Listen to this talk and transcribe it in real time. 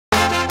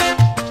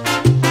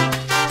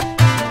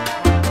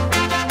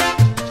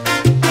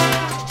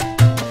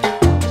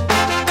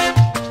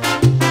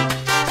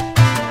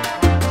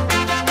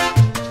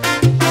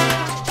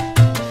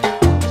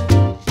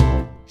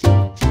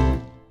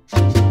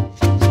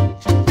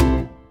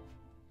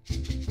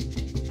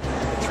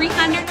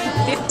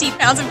350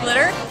 pounds of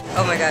glitter.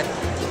 Oh my god.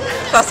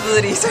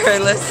 Possibilities are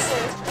endless.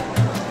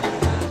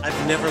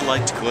 I've never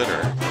liked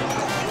glitter.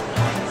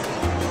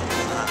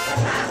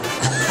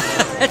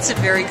 That's a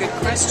very good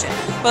question.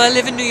 Well, I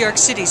live in New York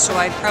City, so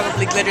I'd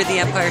probably glitter the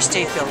Empire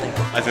State Building.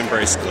 I've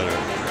embraced glitter.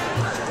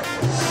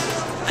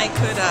 I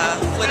could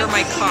glitter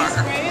my car.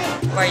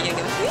 Why are you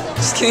gonna do?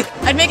 Just kidding.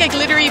 I'd make a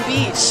glittery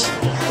beach.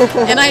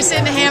 And I'd sit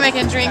in a hammock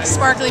and drink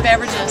sparkly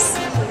beverages.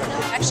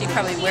 Actually,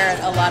 probably wear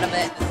a lot of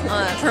it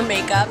for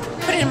makeup.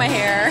 Put it in my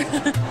hair.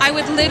 I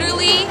would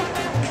literally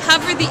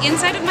cover the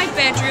inside of my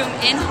bedroom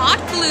in hot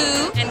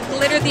glue and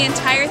glitter the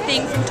entire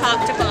thing from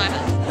top to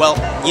bottom. Well,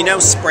 you know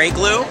spray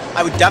glue?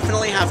 I would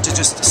definitely have to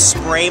just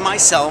spray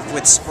myself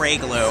with spray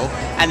glue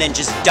and then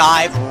just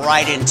dive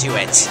right into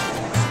it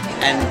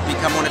and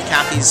become one of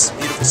Kathy's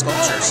beautiful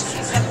sculptures.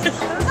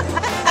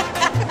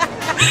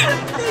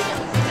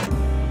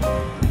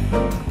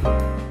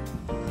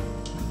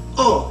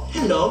 Oh,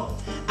 hello.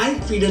 I'm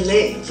Frida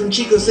Lay from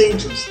Chico's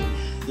Angels.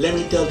 Let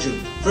me tell you,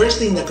 first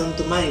thing that comes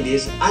to mind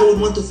is I would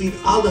want to feed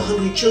all the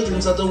hungry children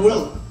of the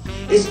world.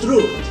 It's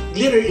true,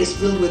 glitter is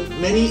filled with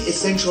many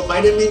essential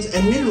vitamins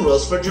and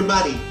minerals for your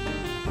body.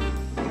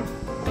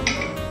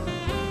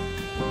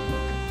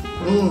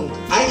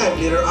 I have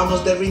glitter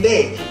almost every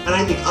day, and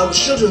I think all the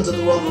children of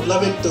the world would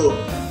love it too.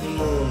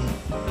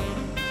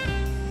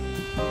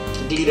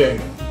 Glitter,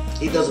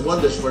 it does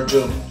wonders for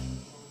you.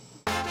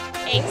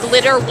 A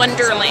glitter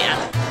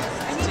wonderland.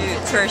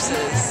 Dude,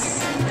 purses.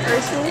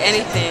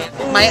 Anything.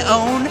 My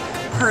own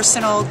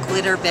personal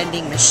glitter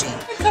bending machine.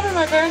 I'd cover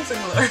my parents in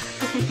glitter.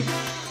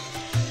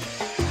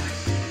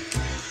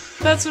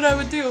 That's what I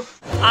would do.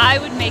 I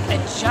would make a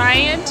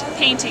giant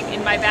painting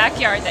in my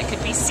backyard that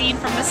could be seen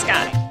from the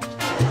sky.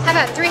 How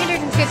about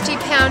 350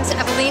 pounds of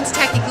Aleene's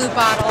Tacky Glue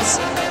bottles?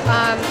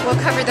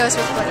 We'll cover those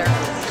with glitter.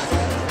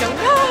 Don't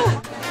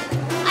know.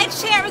 I'd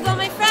share it with all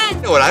my friends.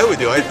 You know what I would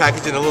do? I'd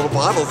package it in little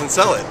bottles and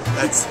sell it.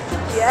 That's...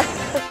 Yeah.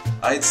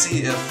 I'd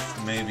see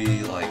if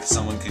maybe like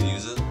someone could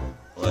use it,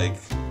 like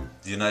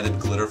the United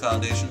Glitter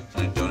Foundation,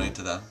 and I'd donate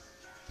to them.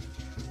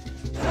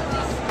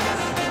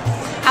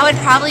 I would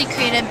probably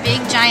create a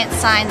big giant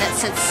sign that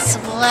said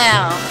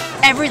swell.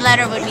 Every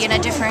letter would be in a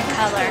different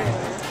color.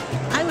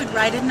 I would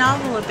write a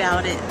novel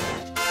about it.